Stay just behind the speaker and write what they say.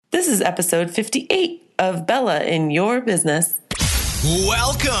This is episode 58 of Bella in Your Business.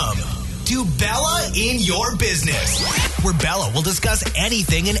 Welcome to Bella in Your Business, where Bella will discuss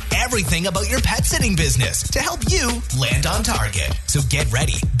anything and everything about your pet sitting business to help you land on target. So get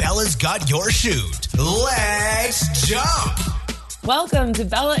ready. Bella's got your shoot. Let's jump. Welcome to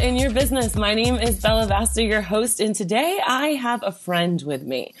Bella in Your Business. My name is Bella Vasta, your host, and today I have a friend with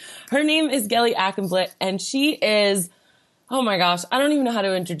me. Her name is Gelly Ackenblit, and she is... oh my gosh, I don't even know how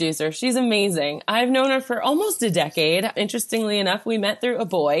to introduce her. She's amazing. I've known her for almost a decade. Interestingly enough, we met through a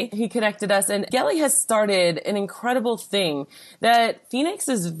boy. He connected us, and Gelly has started an incredible thing that Phoenix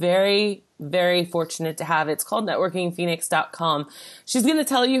is very fortunate to have. It's called networkingphoenix.com. She's going to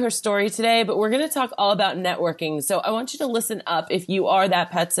tell you her story today, but we're going to talk all about networking. So I want you to listen up if you are that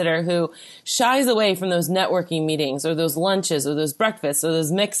pet sitter who shies away from those networking meetings or those lunches or those breakfasts or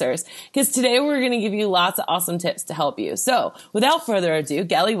those mixers, because today we're going to give you lots of awesome tips to help you. So without further ado,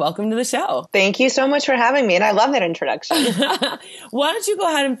 Gelly, welcome to the show. Thank you so much for having me. And I love that introduction. Why don't you go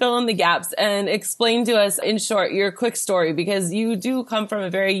ahead and fill in the gaps and explain to us in short your quick story, because you do come from a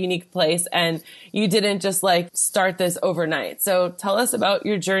very unique place and you didn't just start this overnight. So tell us about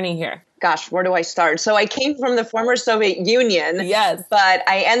your journey here. Gosh, where do I start? So I came from the former Soviet Union, yes, but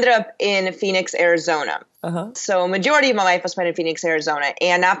I ended up in Phoenix, Arizona. So majority of my life was spent in Phoenix, Arizona.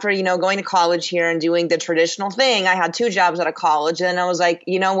 And after, going to college here and doing the traditional thing, I had 2 jobs out of college. And I was like,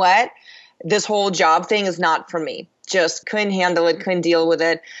 you know what? This whole job thing is not for me. Just couldn't handle it, couldn't deal with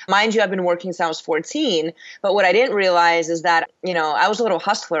it. Mind you, I've been working since I was 14. But what I didn't realize is that, I was a little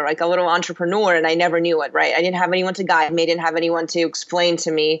hustler, like a little entrepreneur, and I never knew it, right? I didn't have anyone to guide me. I didn't have anyone to explain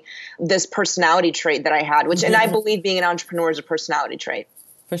to me this personality trait that I had, and I believe being an entrepreneur is a personality trait.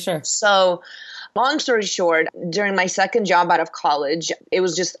 For sure. So long story short, during my second job out of college, it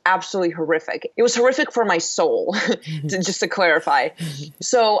was just absolutely horrific. It was horrific for my soul, just to clarify.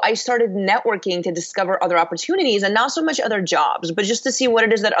 So I started networking to discover other opportunities, and not so much other jobs, but just to see what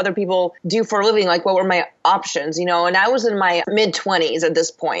it is that other people do for a living, like what were my options, and I was in my mid-20s at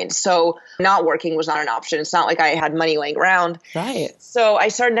this point. So not working was not an option. It's not like I had money laying around. Right. So I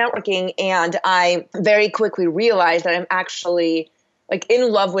started networking, and I very quickly realized that I'm actually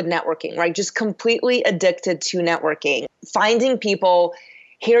in love with networking, right? Just completely addicted to networking, finding people,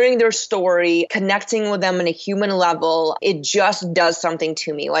 hearing their story, connecting with them on a human level. It just does something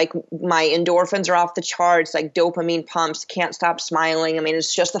to me. Like my endorphins are off the charts, like dopamine pumps, can't stop smiling. I mean,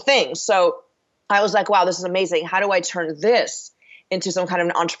 it's just a thing. So I was like, wow, this is amazing. How do I turn this into some kind of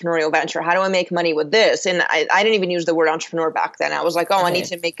an entrepreneurial venture? How do I make money with this? And I didn't even use the word entrepreneur back then. I was like, I need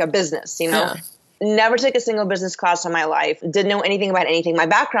to make a business, Yeah. Never took a single business class in my life. Didn't know anything about anything. My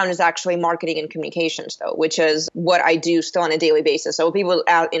background is actually marketing and communications, though, which is what I do still on a daily basis. So people,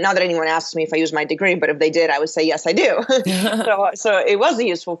 not that anyone asks me if I use my degree, but if they did, I would say, yes, I do. So it was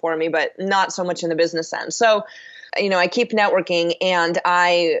useful for me, but not so much in the business sense. So, I keep networking, and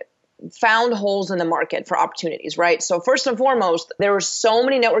I found holes in the market for opportunities, right? So first and foremost, there were so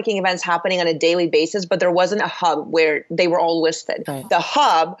many networking events happening on a daily basis, but there wasn't a hub where they were all listed. Right. The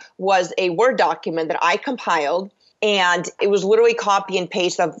hub was a Word document that I compiled, and it was literally copy and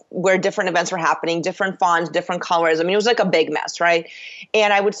paste of where different events were happening, different fonts, different colors. I mean, it was like a big mess, right?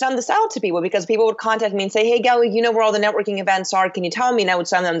 And I would send this out to people because people would contact me and say, hey, Gelly, where all the networking events are. Can you tell me? And I would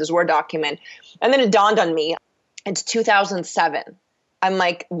send them this Word document. And then it dawned on me, it's 2007. I'm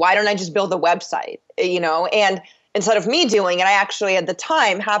like, why don't I just build a website, And insteed of me doing it, I actually at the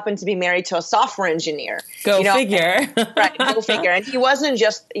time happened to be married to a software engineer. Go figure. Right, go figure. And he wasn't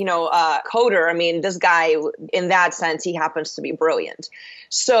just, a coder. I mean, this guy, in that sense, he happens to be brilliant.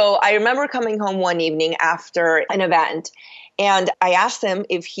 So I remember coming home one evening after an event, and I asked him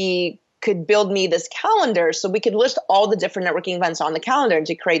if he could build me this calendar so we could list all the different networking events on the calendar and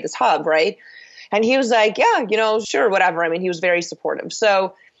to create this hub, right? And he was like, yeah, sure, whatever. I mean, he was very supportive.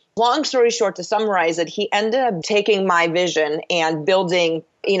 So long story short, to summarize it, he ended up taking my vision and building,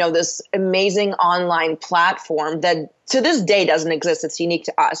 this amazing online platform that to this day doesn't exist. It's unique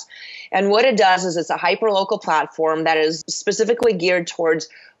to us. And what it does is it's a hyper-local platform that is specifically geared towards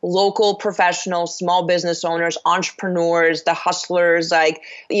local professionals, small business owners, entrepreneurs, the hustlers,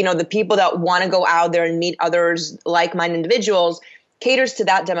 the people that want to go out there and meet others, like-minded individuals, caters to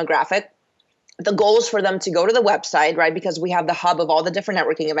that demographic. The goal is for them to go to the website, right? Because we have the hub of all the different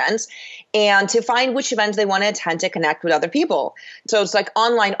networking events, and to find which events they want to attend to connect with other people. So it's like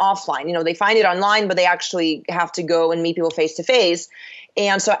online, offline. They find it online, but they actually have to go and meet people face to face.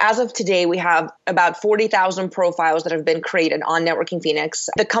 And so as of today, we have about 40,000 profiles that have been created on Networking Phoenix.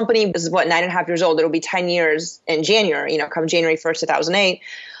 The company is 9.5 years old. It'll be 10 years in January, come January 1st, 2008.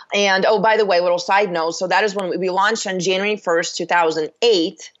 And oh, by the way, little side note. So that is when we launched on January 1st,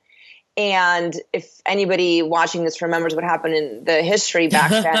 2008. And if anybody watching this remembers what happened in the history back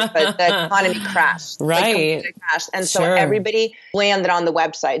then, but the economy crashed. Right. Completely crashed. And so everybody landed on the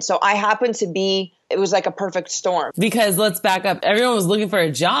website. So I happened to be, it was like a perfect storm. Because let's back up. Everyone was looking for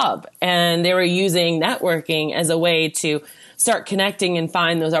a job and they were using networking as a way to start connecting and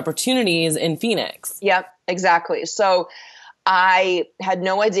find those opportunities in Phoenix. Yep, exactly. So I had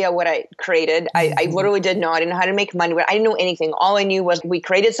no idea what I created. I literally didn't know. I didn't know how to make money. I didn't know anything. All I knew was we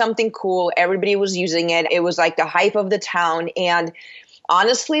created something cool. Everybody was using it. It was like the hype of the town. And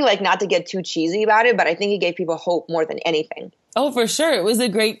honestly, like, not to get too cheesy about it, but I think it gave people hope more than anything. Oh, for sure. It was a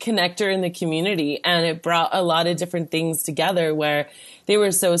great connector in the community, and it brought a lot of different things together where they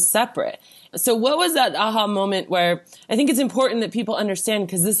were so separate. So what was that aha moment where I think it's important that people understand,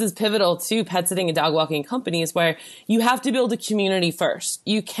 because this is pivotal to pet sitting and dog walking companies, where you have to build a community first.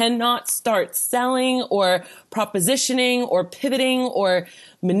 You cannot start selling or propositioning or pivoting or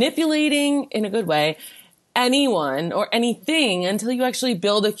manipulating in a good way anyone or anything until you actually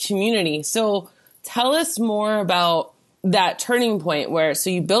build a community. So tell us more about that turning point where,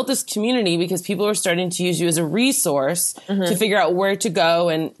 so you built this community because people were starting to use you as a resource to figure out where to go.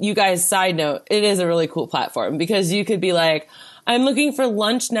 And you guys, side note, it is a really cool platform because you could be like, I'm looking for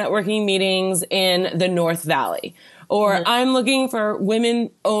lunch networking meetings in the North Valley, or I'm looking for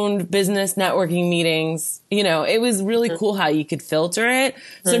women-owned business networking meetings. You know, it was really cool how you could filter it.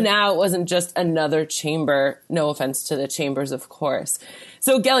 So now it wasn't just another chamber. No offense to the chambers, of course.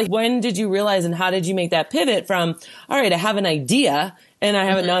 So, Gelly, when did you realize and how did you make that pivot from, all right, I have an idea and I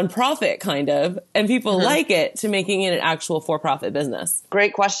have a nonprofit kind of, and people like it, to making it an actual for-profit business?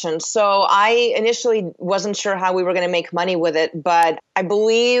 Great question. So I initially wasn't sure how we were going to make money with it, but I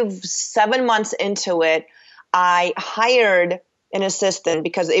believe 7 months into it, I hired an assistant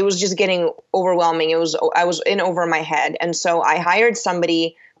because it was just getting overwhelming. I was in over my head. And so I hired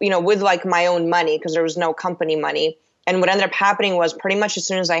somebody, with like my own money, because there was no company money. And what ended up happening was pretty much as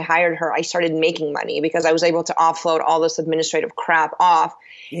soon as I hired her, I started making money because I was able to offload all this administrative crap off.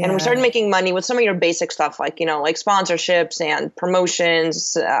 Yeah. And we started making money with some of your basic stuff, like sponsorships and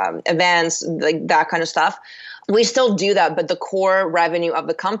promotions, events, like that kind of stuff. We still do that, but the core revenue of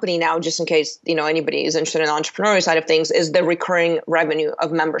the company now, just in case, anybody is interested in the entrepreneurial side of things, is the recurring revenue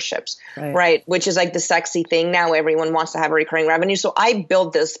of memberships, right? Which is like the sexy thing now. Everyone wants to have a recurring revenue. So I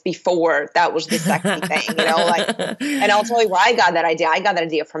built this before that was the sexy thing, and I'll tell you where I got that idea. I got that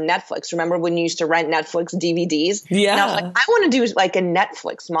idea from Netflix. Remember when you used to rent Netflix DVDs? Yeah. And I was like, I want to do like a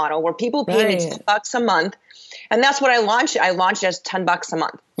Netflix model where people pay me $10 a month. And that's what I launched. I launched as $10 a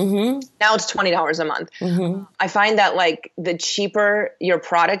month. Now it's $20 a month. I find that like the cheaper your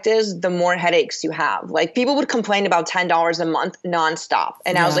product is, the more headaches you have. Like people would complain about $10 a month nonstop.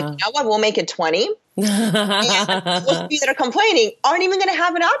 And I was like, you know what? We'll make it 20. And those people that are complaining aren't even going to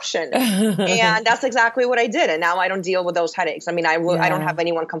have an option. And that's exactly what I did. And now I don't deal with those headaches. I mean, I don't have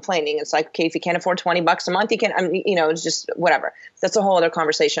anyone complaining. It's like, okay, if you can't afford $20 a month, you can, it's just whatever. That's a whole other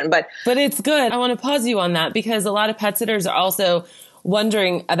conversation. But it's good. I want to pause you on that because a lot of pet sitters are also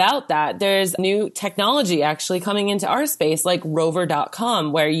wondering about that. There's new technology actually coming into our space, like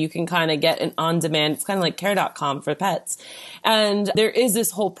rover.com, where you can kind of get an on-demand, it's kind of like care.com for pets. And there is this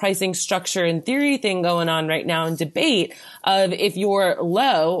whole pricing structure and theory thing going on right now in debate of if you're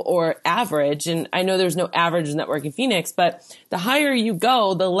low or average. And I know there's no average network in Phoenix, but the higher you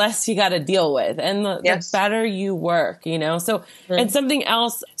go, the less you got to deal with and the better you work, So, and something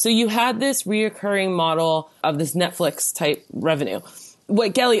else. So you had this reoccurring model of this Netflix type revenue.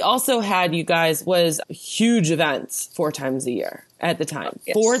 What Gelly also had, you guys, was huge events 4 times a year at the time.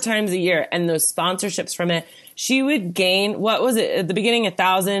 4 times a year. And those sponsorships from it, she would gain, what was it, at the beginning,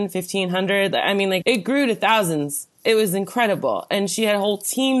 1,000, 1,500? I mean, like, it grew to thousands. It was incredible. And she had whole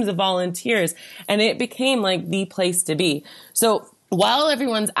teams of volunteers. And it became like the place to be. So while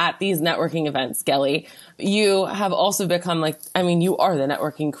everyone's at these networking events, Gelly, you have also become you are the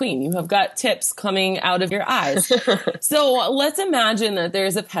networking queen. You have got tips coming out of your eyes. So let's imagine that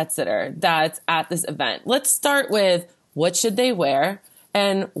there's a pet sitter that's at this event. Let's start with, what should they wear?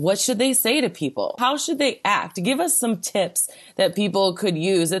 And what should they say to people? How should they act? Give us some tips that people could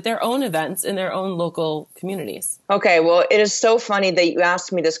use at their own events in their own local communities. Okay, well, it is so funny that you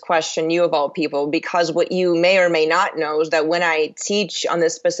asked me this question, you of all people, because what you may or may not know is that when I teach on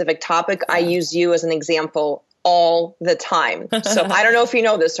this specific topic, I use you as an example all the time. So I don't know if you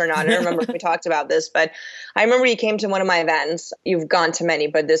know this or not. I don't remember if we talked about this, but I remember you came to one of my events. You've gone to many,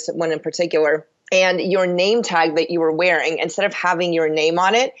 but this one in particular. And your name tag that you were wearing, instead of having your name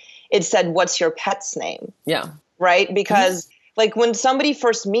on it, it said, "What's your pet's name?" Yeah. Right? Because Like when somebody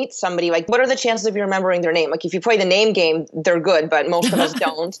first meets somebody, like what are the chances of you remembering their name? Like if you play the name game, they're good, but most of us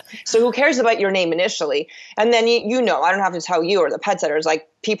don't. So who cares about your name initially? And then you know, I don't have to tell you or the pet sitters, like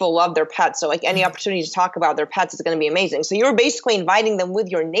people love their pets. So like any opportunity to talk about their pets is going to be amazing. So you're basically inviting them with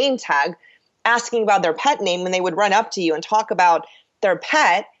your name tag, asking about their pet name, and they would run up to you and talk about their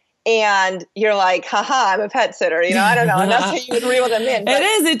pet. And you're like, haha, I'm a pet sitter. You know, I don't know. And that's how you would reel them in. But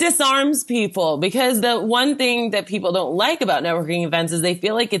It disarms people because the one thing that people don't like about networking events is they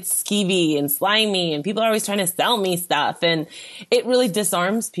feel like it's skeevy and slimy and people are always trying to sell me stuff. And it really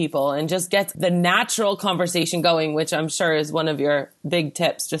disarms people and just gets the natural conversation going, which I'm sure is one of your big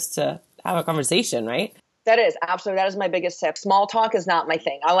tips, just to have a conversation, right? that is absolutely, that is my biggest tip. Small talk is not my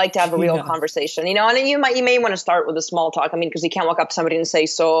thing. I like to have a real conversation, you know, and you may want to start with a small talk. I mean, because you can't walk up to somebody and say,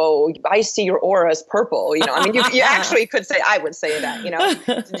 so I see your aura is purple, you know, I mean, you actually could say, I would say that, you know,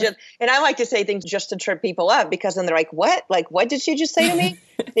 and I like to say things just to trip people up because then they're like, what did she just say to me?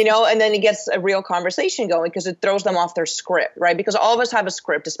 You know, and then it gets a real conversation going because it throws them off their script, right? Because all of us have a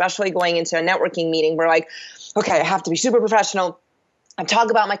script, especially going into a networking meeting. We're like, okay, I have to be super professional. I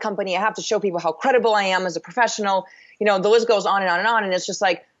talk about my company. I have to show people how credible I am as a professional. You know, the list goes on and on and on. And it's just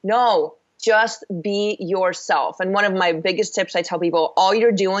like, no, just be yourself. And one of my biggest tips I tell people, all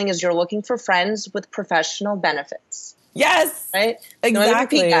you're doing is you're looking for friends with professional benefits. Yes. Right?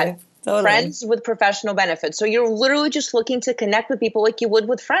 Exactly. Totally. Friends with professional benefits. So you're literally just looking to connect with people like you would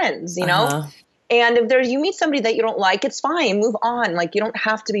with friends, you know? And if you meet somebody that you don't like, it's fine. Move on. Like, you don't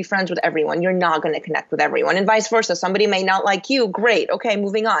have to be friends with everyone. You're not going to connect with everyone, and vice versa. Somebody may not like you. Great. Okay,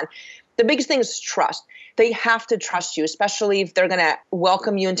 moving on. The biggest thing is trust. They have to trust you, especially if they're going to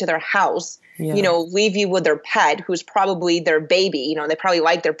welcome you into their house, you know, leave you with their pet, who's probably their baby. You know, they probably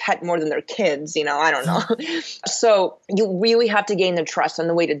like their pet more than their kids. You know, I don't know. So you really have to gain their trust. And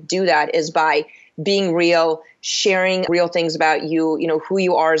the way to do that is by being real, sharing real things about you, you know, who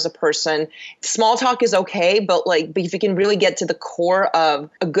you are as a person. Small talk is okay, but if you can really get to the core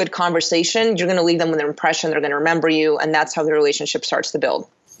of a good conversation, you're going to leave them with an impression. They're going to remember you. And that's how the relationship starts to build.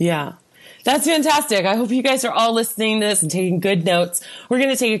 Yeah. That's fantastic. I hope you guys are all listening to this and taking good notes. We're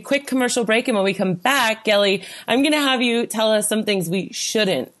going to take a quick commercial break. And when we come back, Gelly, I'm going to have you tell us some things we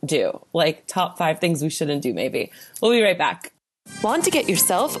shouldn't do, like top 5 things we shouldn't do, maybe. We'll be right back. Want to get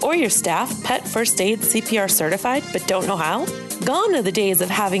yourself or your staff pet first aid CPR certified, but don't know how? Gone are the days of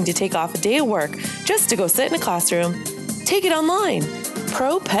having to take off a day of work just to go sit in a classroom. Take it online.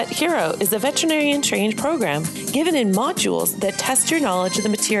 Pro Pet Hero is a veterinarian trained program given in modules that test your knowledge of the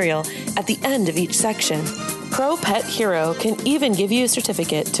material at the end of each section. Pro Pet Hero can even give you a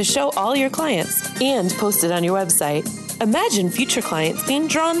certificate to show all your clients and post it on your website. Imagine future clients being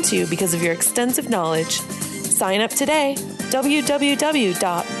drawn to you because of your extensive knowledge. Sign up today.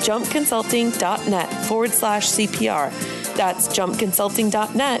 www.jumpconsulting.net/CPR. That's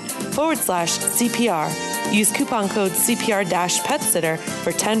jumpconsulting.net/CPR. Use coupon code CPR-PetSitter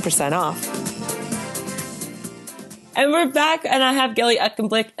for 10% off. And we're back, and I have Gelly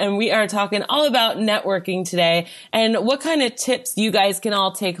Eckenblick, and we are talking all about networking today and what kind of tips you guys can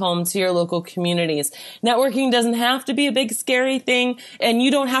all take home to your local communities. Networking doesn't have to be a big, scary thing, and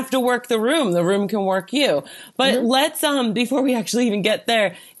you don't have to work the room. The room can work you. But let's, before we actually even get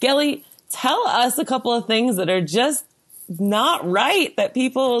there, Gelly, tell us a couple of things that are just not right that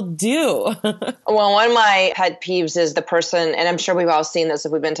people do. Well, one of my pet peeves is the person, and I'm sure we've all seen this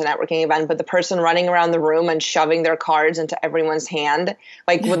if we've been to a networking event, but the person running around the room and shoving their cards into everyone's hand,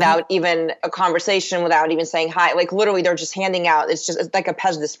 like without even a conversation, without even saying hi. Like literally they're just handing out. It's like a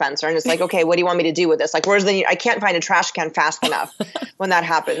Pez dispenser. And it's like, okay, what do you want me to do with this? Like, I can't find a trash can fast enough when that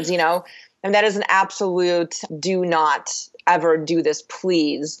happens, you know? And that is an absolute do not ever do this,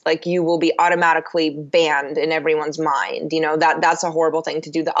 please. Like, you will be automatically banned in everyone's mind. You know, that's a horrible thing to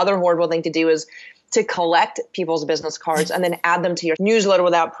do. The other horrible thing to do is to collect people's business cards and then add them to your newsletter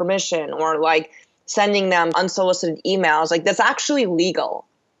without permission, or like sending them unsolicited emails. Like, that's actually legal.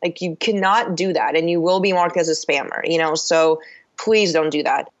 Like, you cannot do that, and you will be marked as a spammer, you know? So please don't do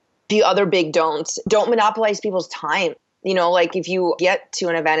that. The other big don't monopolize people's time. You know, like if you get to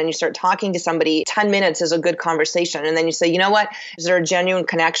an event and you start talking to somebody, 10 minutes is a good conversation. And then you say, you know what, is there a genuine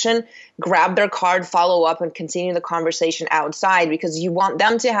connection? Grab their card, follow up, and continue the conversation outside, because you want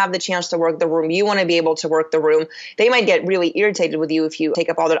them to have the chance to work the room. You want to be able to work the room. They might get really irritated with you if you take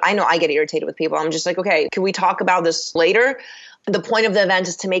up all that. I know I get irritated with people. I'm just like, okay, can we talk about this later? The point of the event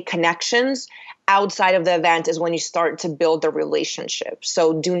is to make connections. Outside of the event is when you start to build the relationship.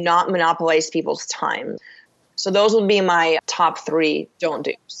 So do not monopolize people's time. So those would be my top 3 don't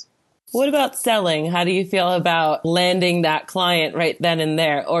do's. What about selling? How do you feel about landing that client right then and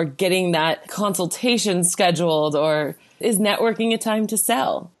there, or getting that consultation scheduled, or Is networking a time to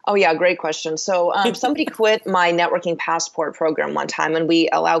sell? Oh, yeah. Great question. So somebody quit my networking passport program one time, and we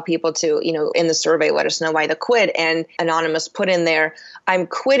allow people to, in the survey, let us know why they quit. And Anonymous put in there, I'm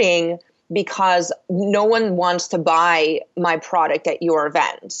quitting because no one wants to buy my product at your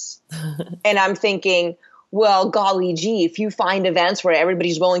events. And I'm thinking, well, golly gee, if you find events where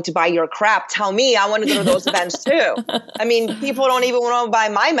everybody's willing to buy your crap, tell me, I want to go to those events too. I mean, people don't even want to buy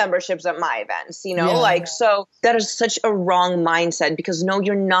my memberships at my events, so that is such a wrong mindset, because no,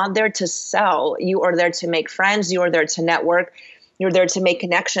 you're not there to sell. You are there to make friends. You are there to network. You're there to make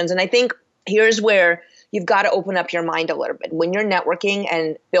connections. And I think here's where you've got to open up your mind a little bit. When you're networking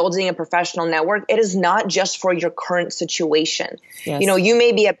and building a professional network, it is not just for your current situation. Yes. You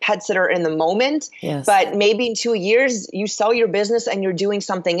may be a pet sitter in the moment, yes, but maybe in 2 years you sell your business and you're doing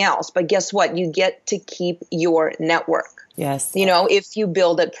something else. But guess what? You get to keep your network. Yes. If you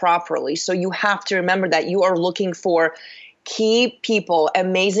build it properly. So you have to remember that you are looking for key people,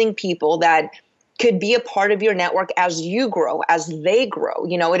 amazing people that could be a part of your network as you grow, as they grow.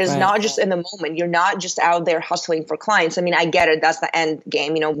 It is not just in the moment. You're not just out there hustling for clients. I mean, I get it. That's the end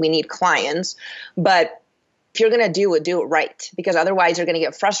game. We need clients. But if you're going to do it right, because otherwise you're going to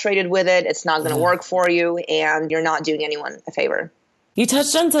get frustrated with it. It's not going to work for you, and you're not doing anyone a favor. You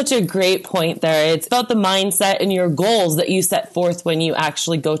touched on such a great point there. It's about the mindset and your goals that you set forth when you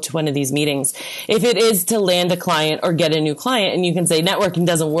actually go to one of these meetings. If it is to land a client or get a new client, and you can say networking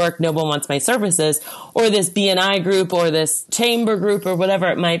doesn't work, no one wants my services, or this BNI group or this chamber group or whatever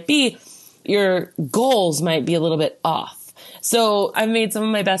it might be, your goals might be a little bit off. So I've made some of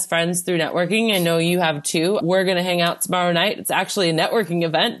my best friends through networking. I know you have too. We're going to hang out tomorrow night. It's actually a networking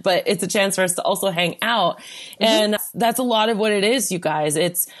event, but it's a chance for us to also hang out. Mm-hmm. And that's a lot of what it is, you guys.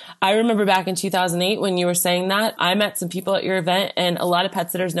 I remember back in 2008 when you were saying that, I met some people at your event, and a lot of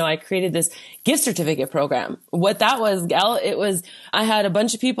pet sitters know I created this gift certificate program. What that was, Gal, I had a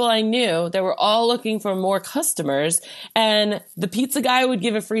bunch of people I knew that were all looking for more customers, and the pizza guy would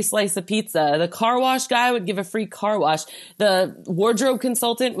give a free slice of pizza. The car wash guy would give a free car wash. The wardrobe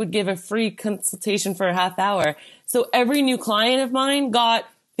consultant would give a free consultation for a half hour. So every new client of mine got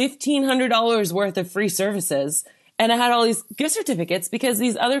 $1,500 worth of free services. And I had all these gift certificates because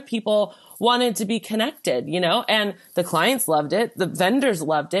these other people wanted to be connected, and the clients loved it. The vendors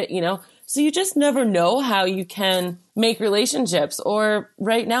loved it, So you just never know how you can make relationships. Or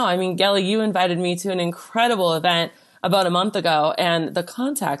right now, I mean, Gelly, you invited me to an incredible event about a month ago, and the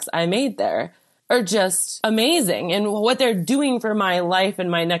contacts I made there are just amazing. And what they're doing for my life and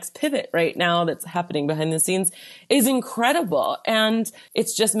my next pivot right now that's happening behind the scenes is incredible. And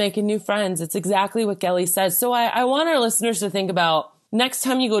it's just making new friends. It's exactly what Gelly says. So I want our listeners to think about next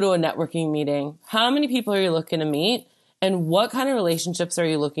time you go to a networking meeting, how many people are you looking to meet? And what kind of relationships are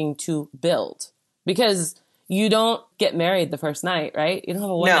you looking to build? Because you don't get married the first night, right? You don't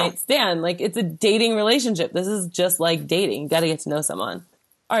have a one-night stand. It's a dating relationship. This is just like dating. You got to get to know someone.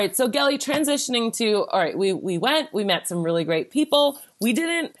 All right. So Gelly, transitioning to, all right, we met some really great people. We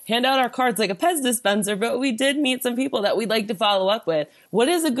didn't hand out our cards like a Pez dispenser, but we did meet some people that we'd like to follow up with. What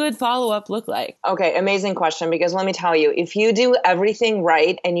does a good follow-up look like? Okay. Amazing question. Because let me tell you, if you do everything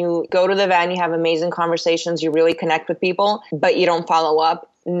right and you go to the event, you have amazing conversations, you really connect with people, but you don't follow up,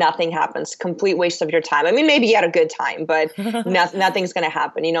 nothing happens. Complete waste of your time. I mean, maybe you had a good time, but nothing's going to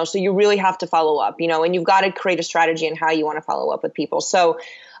happen, So you really have to follow up, and you've got to create a strategy on how you want to follow up with people. So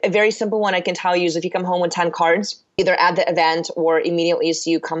a very simple one I can tell you is if you come home with 10 cards, either at the event or immediately as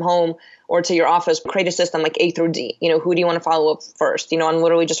you come home or to your office, create a system like A through D. Who do you want to follow up first? And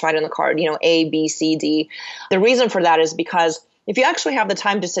literally just write on the card, A, B, C, D. The reason for that is because if you actually have the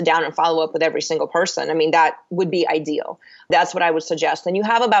time to sit down and follow up with every single person, I mean, that would be ideal. That's what I would suggest. And you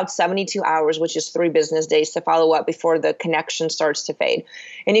have about 72 hours, which is 3 business days to follow up before the connection starts to fade.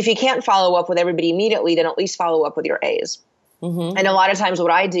 And if you can't follow up with everybody immediately, then at least follow up with your A's. Mm-hmm. And a lot of times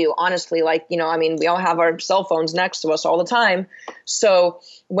what I do, honestly, we all have our cell phones next to us all the time. So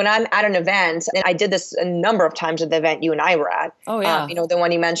when I'm at an event, and I did this a number of times at the event you and I were at, the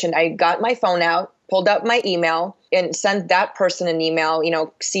one you mentioned, I got my phone out, pulled up my email and sent that person an email,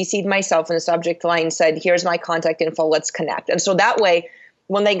 CC'd myself in the subject line, said, here's my contact info, let's connect. And so that way,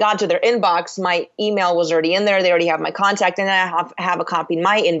 when they got to their inbox, my email was already in there. They already have my contact, and I have a copy in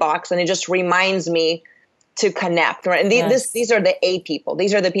my inbox, and it just reminds me to connect, right? And these are the A people.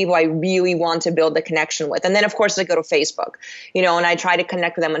 These are the people I really want to build the connection with. And then, of course, I go to Facebook, and I try to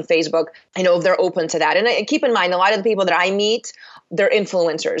connect with them on Facebook, if they're open to that. And keep in mind, a lot of the people that I meet they're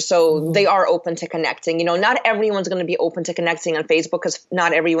influencers. So they are open to connecting. Not everyone's going to be open to connecting on Facebook because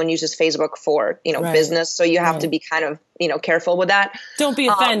not everyone uses Facebook for, business. So you have to be kind of, careful with that. Don't be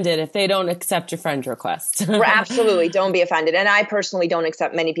offended if they don't accept your friend request. Absolutely. Don't be offended. And I personally don't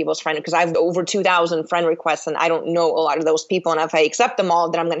accept many people's friend because I have over 2,000 friend requests and I don't know a lot of those people. And if I accept them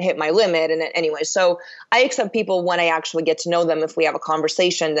all, then I'm going to hit my limit. And anyway, so I accept people when I actually get to know them. If we have a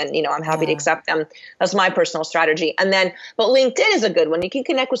conversation, then, I'm happy to accept them. That's my personal strategy. And then, but LinkedIn is a good one. You can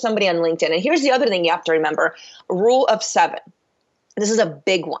connect with somebody on LinkedIn. And here's the other thing you have to remember, rule of 7. This is a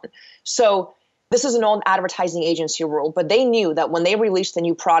big one. So this is an old advertising agency rule, but they knew that when they released a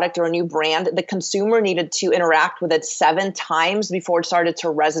new product or a new brand, the consumer needed to interact with it 7 times before it started to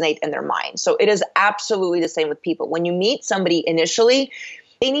resonate in their mind. So it is absolutely the same with people. When you meet somebody initially,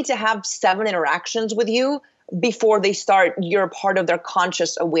 they need to have 7 interactions with you before they start, you're part of their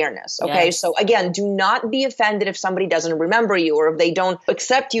conscious awareness. Okay. Yes. So again, do not be offended if somebody doesn't remember you or if they don't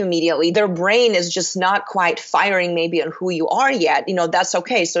accept you immediately. Their brain is just not quite firing maybe on who you are yet. That's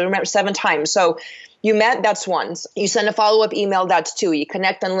okay. So remember 7 times. So you met, that's 1. You send a follow-up email, that's 2. You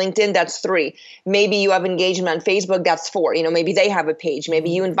connect on LinkedIn, that's 3. Maybe you have engagement on Facebook, that's 4. Maybe they have a page. Maybe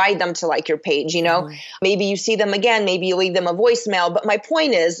you invite them to like your page, Maybe you see them again. Maybe you leave them a voicemail. But my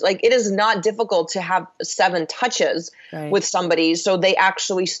point is, it is not difficult to have 7 touches with somebody. So they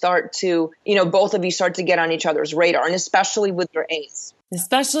actually start to, both of you start to get on each other's radar, and especially with your aides.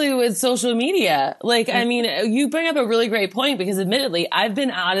 Especially with social media. You bring up a really great point because admittedly, I've been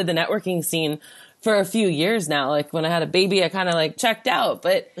out of the networking scene for a few years now. When I had a baby, I kind of checked out,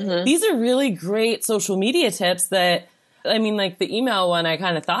 but these are really great social media tips that, the email one I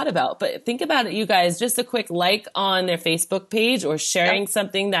kind of thought about, but think about it, you guys, just a quick like on their Facebook page or sharing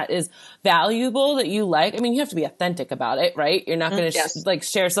something that is valuable that you like. You have to be authentic about it, right? You're not going to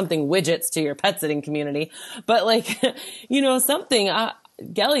share something widgets to your pet sitting community, but something,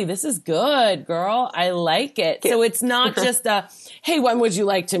 Gelly, this is good, girl. I like it. So it's not just hey, when would you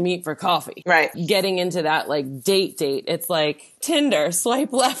like to meet for coffee? Right. Getting into that date. It's like Tinder,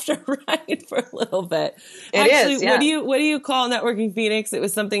 swipe left or right for a little bit. Actually, is, yeah. What do you call Networking Phoenix? It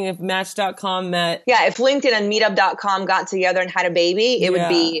was something if Match.com met. Yeah, if LinkedIn and Meetup.com got together and had a baby, it would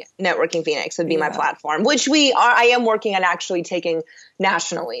be Networking Phoenix. It would be my platform, which I am working on actually taking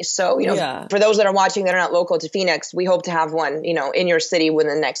nationally. So, for those that are watching that are not local to Phoenix, we hope to have one, in your city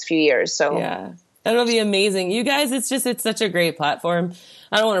within the next few years. So yeah, that'll be amazing. You guys, it's such a great platform.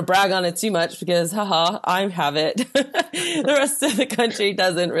 I don't want to brag on it too much because, I have it. The rest of the country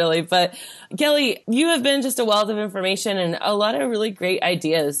doesn't really. But Gelly, you have been just a wealth of information and a lot of really great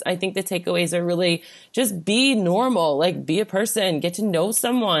ideas. I think the takeaways are really just be normal, be a person, get to know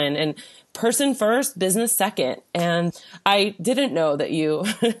someone, and person first, business second. And I didn't know that you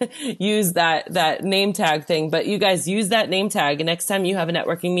use that name tag thing, but you guys use that name tag. And next time you have a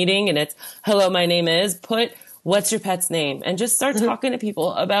networking meeting and it's, hello, my name is, put what's your pet's name? And just start talking to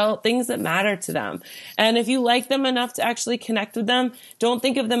people about things that matter to them. And if you like them enough to actually connect with them, don't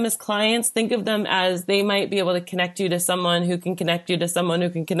think of them as clients. Think of them as they might be able to connect you to someone who can connect you to someone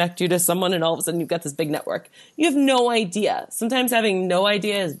who can connect you to someone. And all of a sudden you've got this big network. You have no idea. Sometimes having no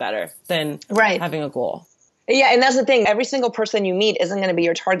idea is better than having a goal. Yeah. And that's the thing. Every single person you meet isn't going to be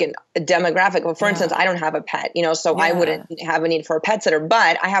your target demographic. Well, for instance, I don't have a pet, so I wouldn't have a need for a pet sitter,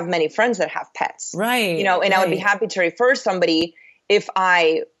 but I have many friends that have pets. Right. And I would be happy to refer somebody if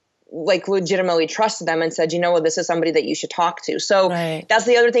I legitimately trusted them and said, this is somebody that you should talk to. So that's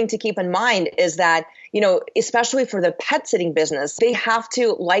the other thing to keep in mind is that, especially for the pet sitting business, they have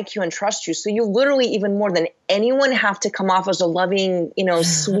to like you and trust you. So you literally, even more than anyone, have to come off as a loving,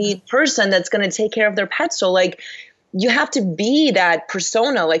 sweet person that's going to take care of their pets. So you have to be that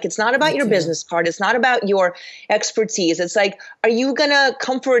persona. It's not about your business card. It's not about your expertise. It's are you going to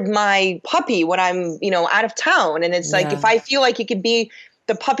comfort my puppy when I'm, out of town? And it's if I feel like you could be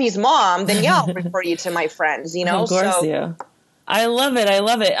the puppy's mom, then I'll refer you to my friends, Of course, I love it. I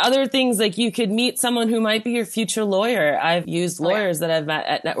love it. Other things you could meet someone who might be your future lawyer. I've used lawyers that I've met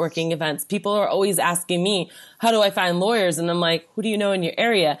at networking events. People are always asking me, how do I find lawyers? And I'm like, who do you know in your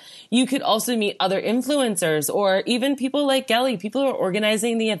area? You could also meet other influencers or even people like Gelly, people who are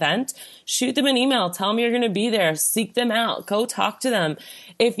organizing the event. Shoot them an email. Tell them you're going to be there. Seek them out. Go talk to them.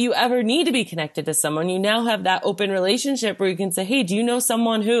 If you ever need to be connected to someone, you now have that open relationship where you can say, hey, do you know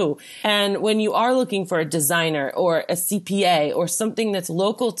someone who? And when you are looking for a designer or a CPA or something that's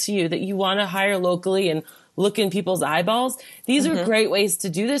local to you that you want to hire locally and look in people's eyeballs. These are great ways to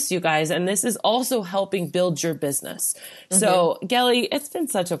do this, you guys. And this is also helping build your business. So Gelly, it's been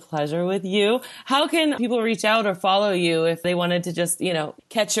such a pleasure with you. How can people reach out or follow you if they wanted to just,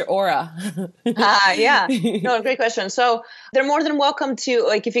 catch your aura? Yeah. No, great question. So they're more than welcome to,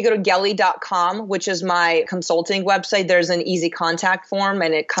 if you go to gelly.com, which is my consulting website, there's an easy contact form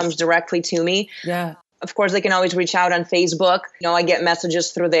and it comes directly to me. Yeah. Of course, they can always reach out on Facebook. I get messages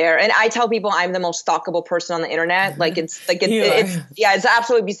through there. And I tell people I'm the most stalkable person on the internet. It's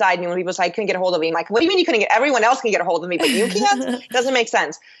absolutely beside me when people say I couldn't get a hold of me. I'm like, what do you mean you couldn't get? Everyone else can get a hold of me, but you can't? It doesn't make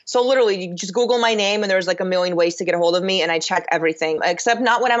sense. So literally, you just Google my name and there's a million ways to get a hold of me. And I check everything, except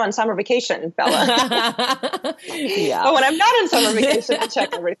not when I'm on summer vacation, Bella. Yeah. But when I'm not on summer vacation, I check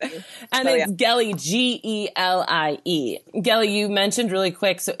everything. And it's Gelly, G-E-L-I-E. Gelly, you mentioned really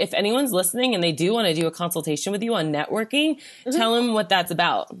quick. So if anyone's listening and they do want to do a consultation with you on networking, tell them what that's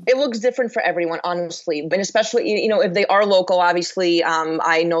about. It looks different for everyone, honestly. But especially, if they are local, obviously,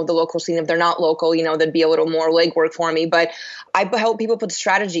 I know the local scene. If they're not local, there'd be a little more legwork for me. But I help people put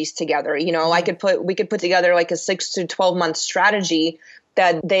strategies together. We could put together a 6 to 12 month strategy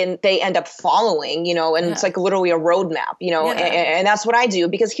that then they end up following, and it's literally a roadmap, and that's what I do.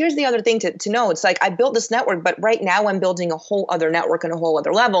 Because here's the other thing to know. It's I built this network, but right now I'm building a whole other network and a whole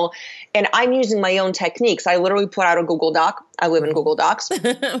other level. And I'm using my own techniques. I literally put out a Google Doc. I live in Google Docs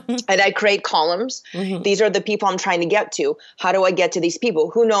and I create columns. These are the people I'm trying to get to. How do I get to these people?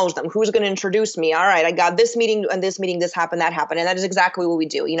 Who knows them? Who's going to introduce me? All right, I got this meeting and this meeting, this happened, that happened. And that is exactly what we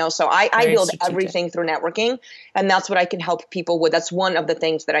do. So I build everything through networking, and that's what I can help people with. That's one of the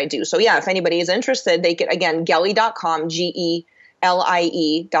things that I do. So yeah, if anybody is interested, they can, again, gelly.com,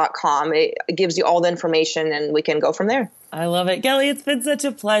 GELIE.com. It gives you all the information and we can go from there. I love it. Gelly, it's been such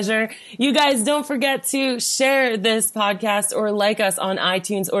a pleasure. You guys don't forget to share this podcast or like us on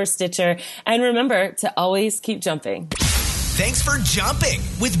iTunes or Stitcher. And remember to always keep jumping. Thanks for jumping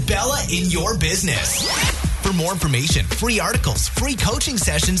with Bella in your business. For more information, free articles, free coaching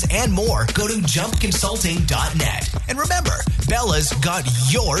sessions, and more, go to jumpconsulting.net. And remember, Bella's got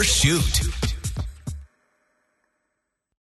your shoot.